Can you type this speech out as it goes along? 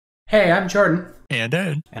Hey, I'm Jordan. And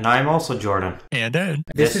Ed. And I'm also Jordan. And Ed.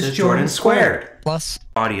 This is Jordan Squared. Plus.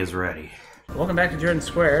 Body is ready. Welcome back to Jordan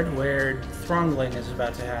Squared, where throngling is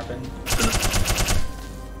about to happen.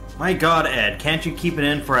 My god, Ed, can't you keep it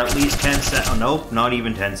in for at least 10 seconds? Oh, nope, not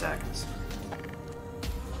even 10 seconds.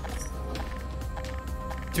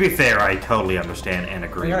 To be fair, I totally understand and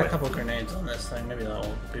agree I got with. a couple grenades on this thing. Maybe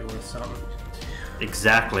that'll be worth something.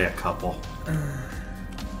 Exactly a couple.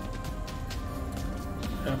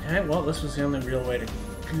 Okay, well, this was the only real way to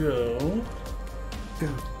go.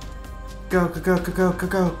 Go, go, go, go, go, go,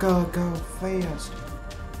 go, go, go, fast.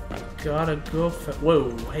 Gotta go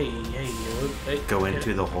whoa, hey. Go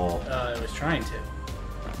into the hole. I was trying to.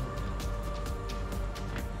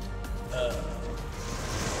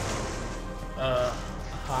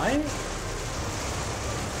 Hi?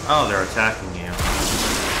 Oh, they're attacking you.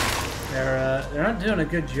 They're not doing a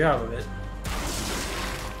good job of it.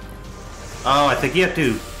 Oh, I think you have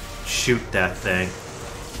to shoot that thing.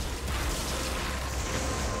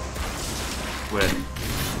 With...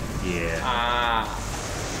 yeah. Ah.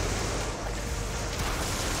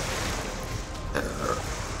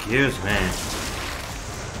 Excuse me.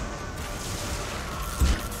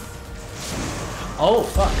 Oh,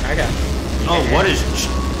 fuck, I got... Oh, what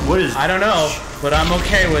is... I don't know, but I'm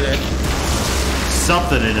okay with it.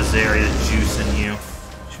 Something in this area juicing you.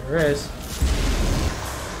 Sure is.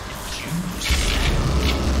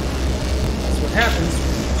 That's what happens.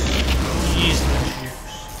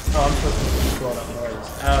 Oh, I'm supposed to scroll up more of this.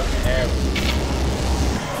 Okay, there we go.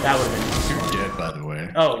 That would have been... You're dead, by the way.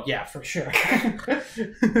 Oh, yeah, for sure.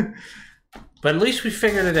 But at least we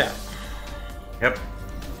figured it out. Yep.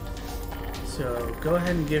 So, go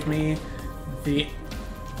ahead and give me the...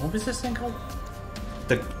 What was this thing called?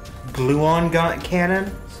 The glue-on gun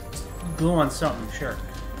cannon? Glue on something, sure.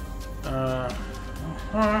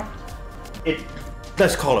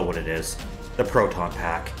 Let's call it what it is. The proton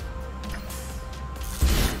pack.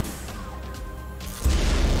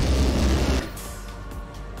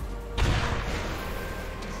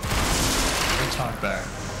 Proton back,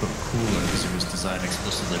 but cooler because it was designed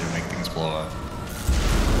explicitly to make things blow up.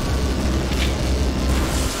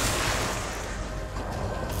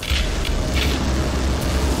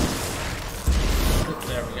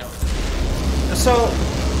 There we go. So,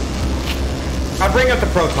 I bring up the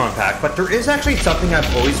proton pack, but there is actually something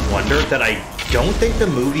I've always wondered that I don't think the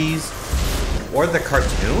movies or the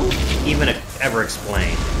cartoon even ever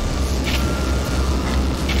explain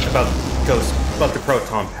about the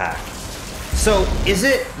proton pack. So, is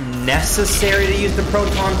it necessary to use the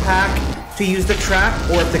proton pack to use the trap,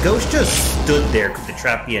 or if the ghost just stood there, could the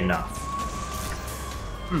trap be enough?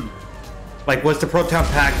 Like, was the proton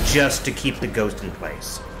pack just to keep the ghost in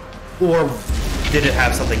place? Or did it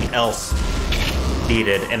have something else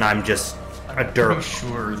needed, and I'm just a dirt? I'm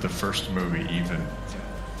sure the first movie even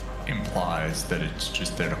implies that it's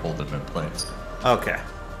just there to hold them in place. Okay.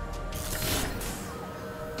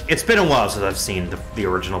 It's been a while since I've seen the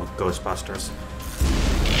original Ghostbusters.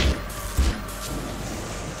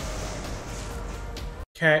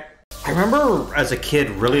 Okay. I remember as a kid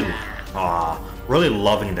really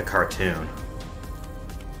loving the cartoon.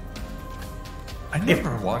 I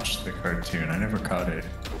never watched the cartoon. I never caught it.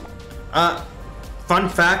 Fun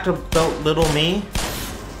fact about little me.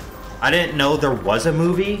 I didn't know there was a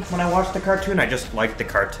movie when I watched the cartoon. I just liked the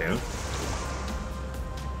cartoon.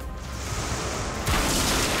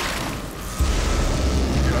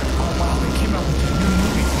 Oh wow, they came out with a new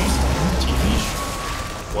movie based on a TV show.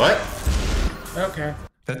 What? Okay.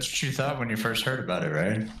 That's what you thought when you first heard about it,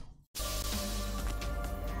 right?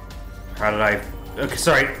 How did I... Okay,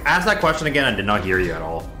 sorry, ask that question again. I did not hear you at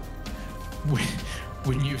all.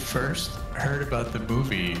 When you first heard about the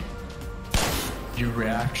movie, your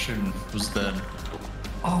reaction was then,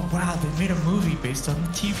 oh wow, they made a movie based on the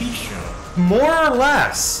TV show. More or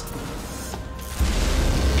less.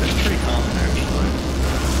 That's pretty common, actually.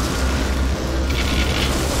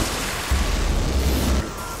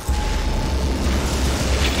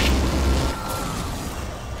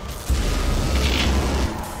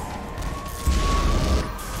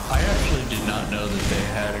 I actually did not know that they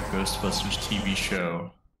had a Ghostbusters TV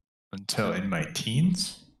show until in my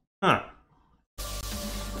teens. Huh.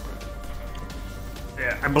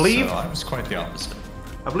 Yeah, I believe... So I was quite the opposite.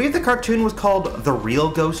 I believe the cartoon was called The Real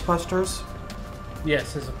Ghostbusters.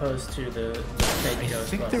 Yes, as opposed to the fake I Ghostbusters.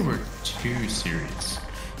 think there were 2 series.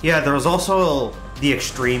 Yeah, there was also the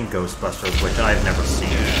Extreme Ghostbusters, which I've never seen.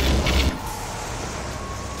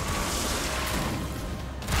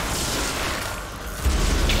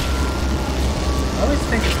 I always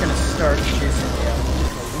think it's going to start juicing me up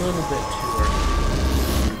just a little bit too early.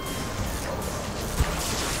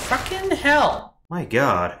 Fucking hell! My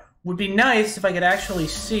god. Would be nice if I could actually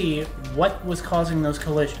see what was causing those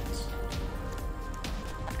collisions.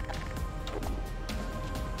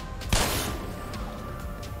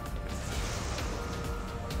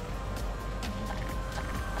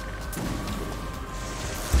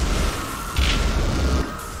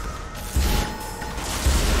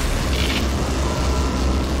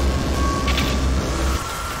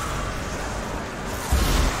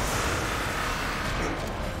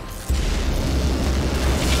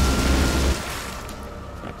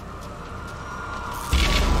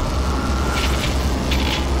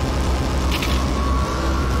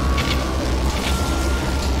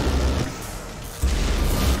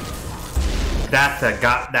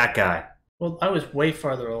 Got that guy. Well, I was way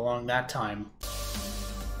farther along that time.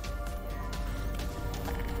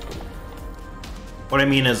 What I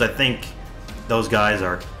mean is, I think those guys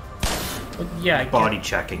are Well, yeah, body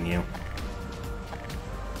checking you.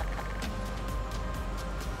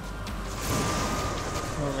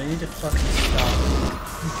 Well, they need to fucking stop.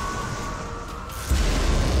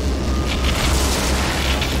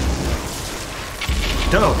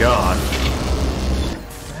 Oh god.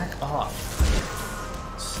 Back off.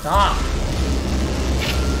 Stop!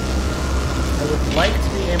 I would like to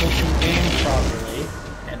be able to aim properly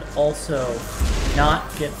and also not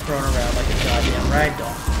get thrown around like a goddamn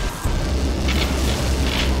ragdoll.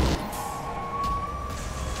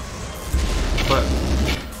 But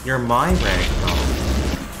you're my ragdoll.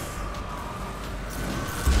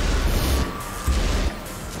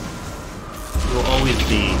 You'll always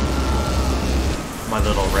be my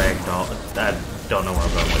little ragdoll. I don't know where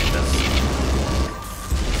I'm going with this.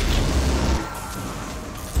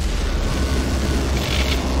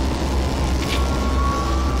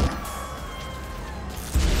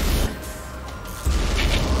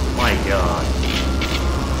 God.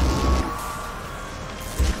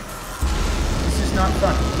 This is not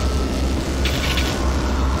fun.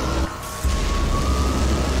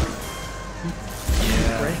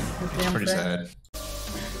 Yeah, Right? it's pretty sad.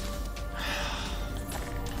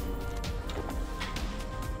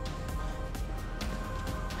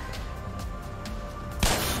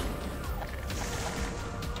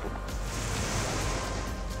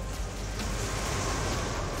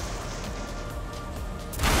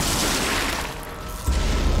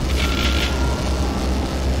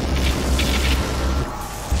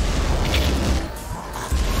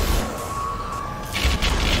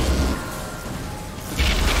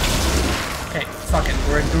 Fuck it,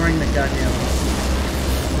 we're ignoring the goddamn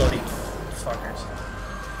loading fuckers.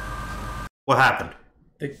 What happened?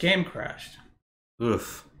 The game crashed.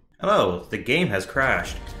 Oof. Hello, the game has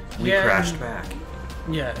crashed. We crashed back.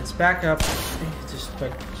 Yeah, it's back up. Just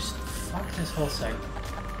fuck this whole site.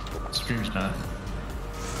 Stream's not.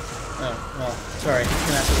 Oh, well, sorry. You're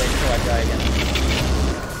gonna have to wait till I die again.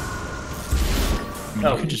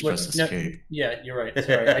 You could just press escape. No, yeah, you're right.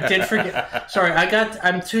 Sorry, I did forget. Sorry,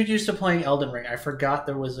 I'm too used to playing Elden Ring. I forgot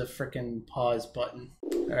there was a freaking pause button.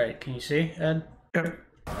 All right, can you see, Ed? Yep.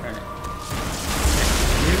 All right. Okay,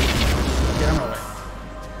 you get out of my way.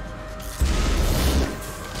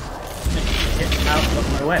 Get out of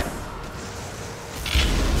my way.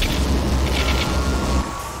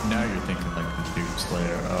 Now you're thinking like the Doom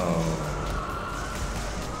Slayer. Oh.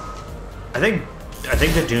 I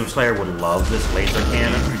think the Doomslayer would love this laser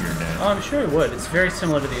cannon. Oh, I'm sure it would. It's very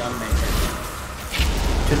similar to the Unmaker.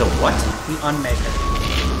 To the what? The Unmaker.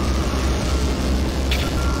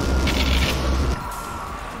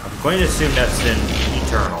 I'm going to assume that's in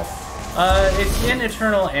Eternal. It's in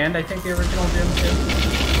Eternal and I think the original Doom too.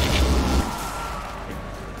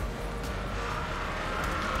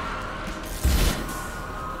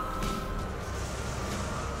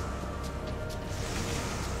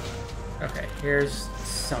 Okay, here's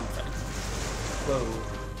something. Whoa.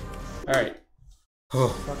 Alright. Oh.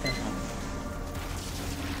 Fucking hell.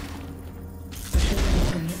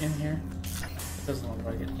 Is there anything in here? It doesn't look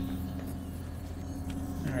like it.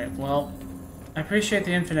 Alright, well, I appreciate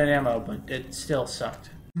the infinite ammo, but it still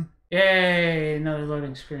sucked. Yay! Another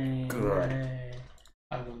loading screen. Good. Yay.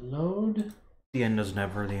 I will load. The end is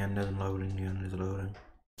never the end is loading, the end is loading.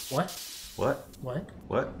 What? What? What?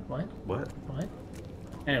 What? What? What? What?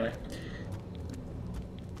 Anyway.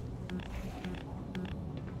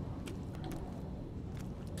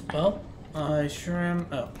 Well, I sure am.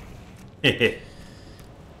 Oh. Okay.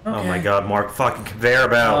 Oh my Okay. god, Mark, fucking conveyor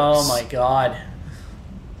belts. Oh my god.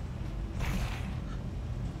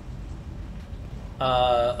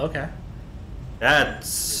 Okay.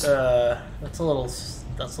 That's That's a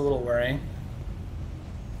little worrying.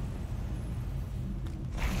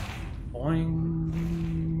 Boing.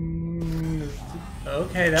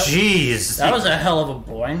 Okay, that Jeez. that was a hell of a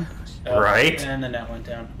boing. Oh, Right? And then that went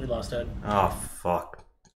down. We lost Ed. Oh, fuck.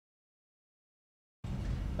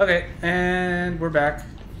 Okay, and we're back.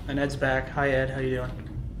 And Ed's back. Hi, Ed. How you doing?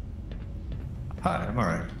 Hi, I'm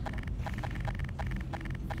alright.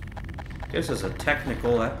 This is a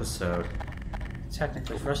technical episode.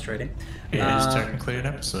 Technically frustrating. It is technically an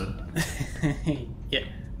episode. Yeah.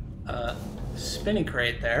 Spinny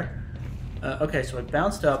crate there. Okay, so it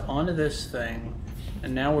bounced up onto this thing,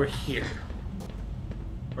 and now we're here.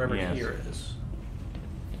 Wherever Yes. here is.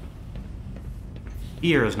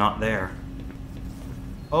 Here is not there.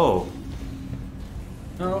 Oh,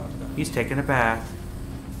 Oh, he's taking a bath.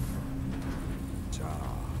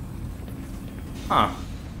 Huh.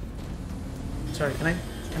 sorry.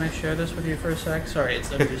 Can I share this with you for a sec? Sorry, I'm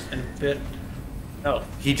just in a bit. Oh,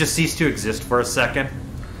 He just ceased to exist for a second.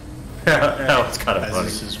 That was kind of As funny.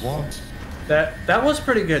 is his wont. that was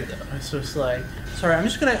pretty good though. It's just like, sorry. I'm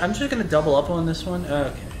just gonna double up on this one.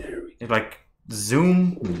 Okay, there we go. Like,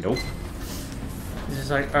 zoom? Nope. It's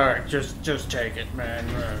just like, all right, just take it, man.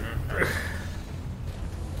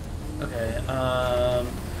 Okay.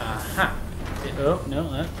 Aha. Oh no,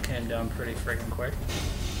 that came down pretty freaking quick.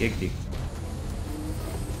 Giggity.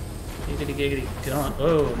 Giggity giggity gone.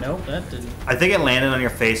 Oh no, that didn't. I think it landed on your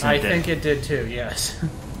face and I it did. think it did too. Yes.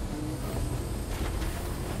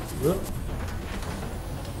 Whoop.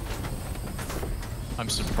 I'm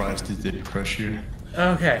surprised it didn't crush you.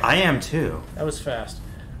 Okay. I am too. That was fast.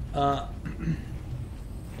 Okay,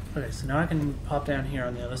 so now I can pop down here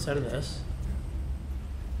on the other side of this.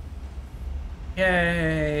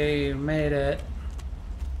 Yay, made it.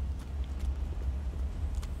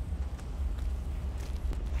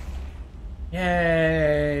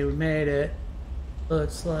 Yay, we made it.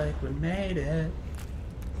 Looks like we made it.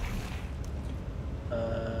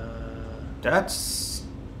 That's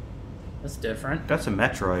Different. a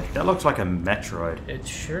Metroid. That looks like a Metroid. It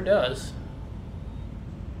sure does.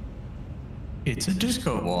 It's a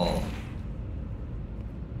disco ball.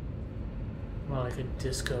 More like a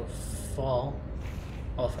disco fall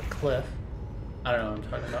off a cliff. I don't know what I'm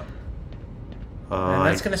talking about. And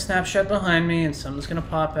that's gonna snap shut behind me, and something's gonna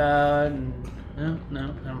pop out, and no,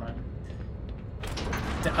 never mind.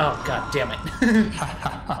 Oh god damn it!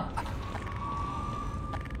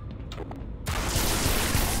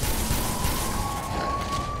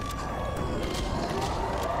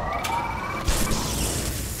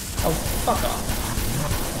 Oh fuck off!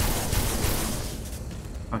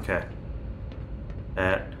 Okay.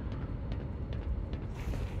 That.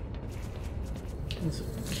 There's a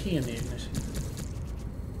key in the ignition.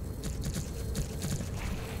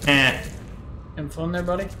 Phone there,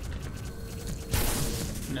 buddy?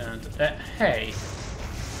 No. Hey.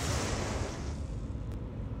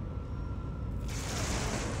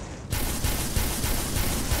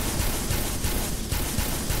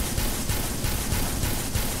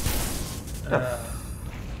 I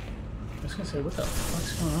was gonna say, what the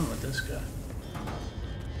fuck's going on with this guy?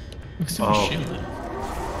 Looks so Oh. shielded.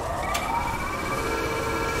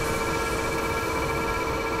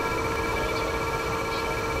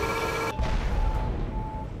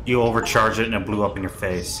 You overcharged it and it blew up in your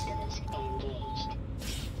face.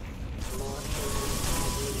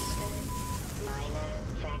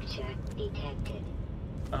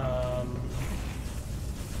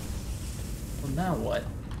 Well, now what?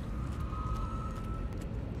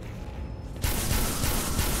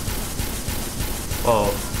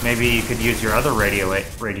 Well, maybe you could use your other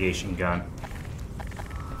radiation gun.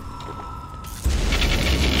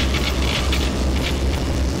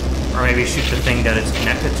 Or maybe shoot the thing that it's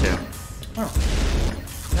connected to. Oh.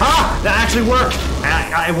 Ah! That actually worked!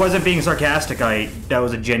 I wasn't being sarcastic. That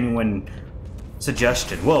was a genuine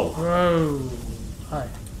suggestion. Whoa. Whoa. Hi.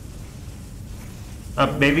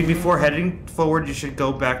 Maybe before heading forward, you should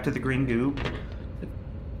go back to the green goo.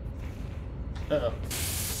 Uh-oh.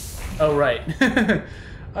 Oh, right.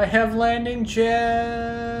 I have landing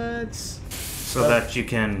jets! So that you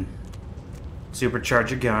can supercharge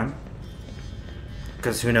your gun.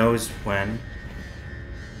 Because who knows when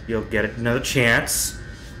you'll get another chance.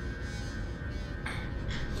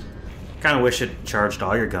 Kind of wish it charged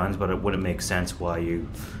all your guns, but it wouldn't make sense why you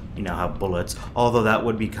have bullets. Although that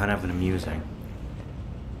would be kind of amusing.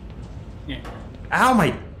 Yeah. Ow,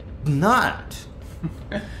 my nut!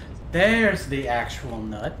 There's the actual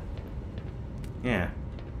nut. Yeah.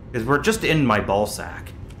 Because we're just in my ball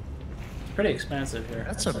sack. It's pretty expensive here.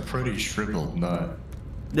 That's a pretty shriveled nut.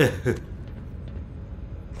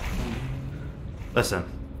 Listen.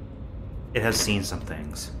 It has seen some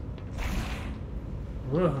things.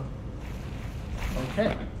 Whoa.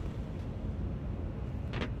 Okay.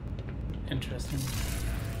 Interesting.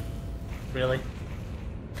 Really?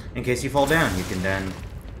 In case you fall down, you can then...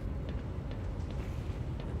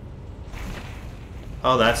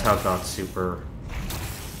 Oh, that's how it got super...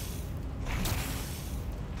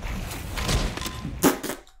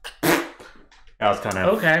 That was kind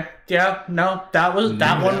of... Okay. Yeah, no, that one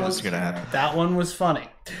was gonna happen. That one was funny.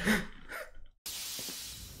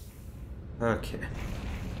 Okay.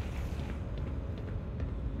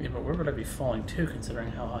 Yeah, but where would I be falling to,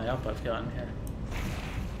 considering how high up I've gotten here?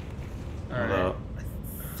 Although,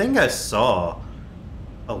 I think I saw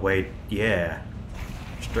a way... Yeah.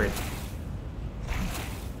 Straight...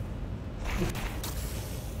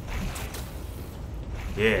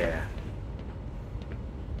 Yeah.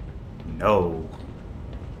 No.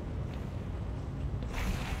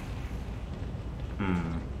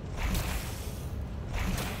 Hmm.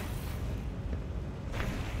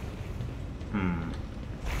 Hmm.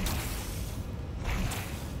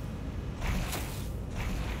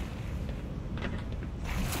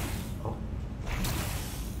 Oh.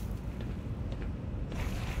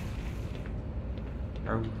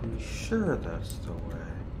 Are we sure that's the way?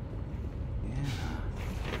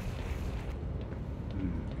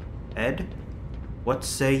 Ed, what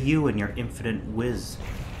say you in your infinite whiz?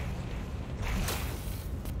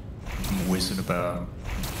 I'm whizzing about.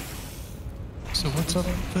 So what's up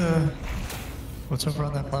what's over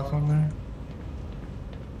on that platform there?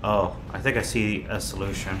 Oh, I think I see a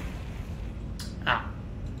solution. Ah.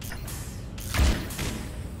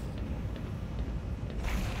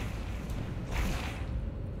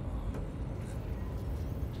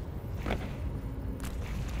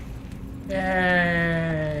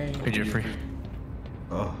 Yay! Hey, Jeffrey.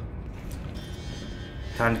 Oh.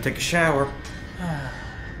 Time to take a shower.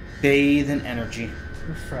 Bathe in energy.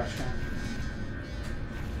 Refreshing.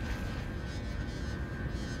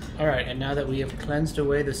 Alright, and now that we have cleansed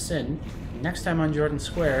away the sin, next time on Jordan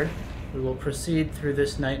Squared, we will proceed through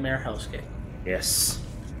this nightmare hellscape. Yes.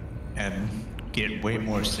 And get way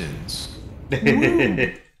more sins.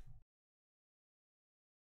 Woo!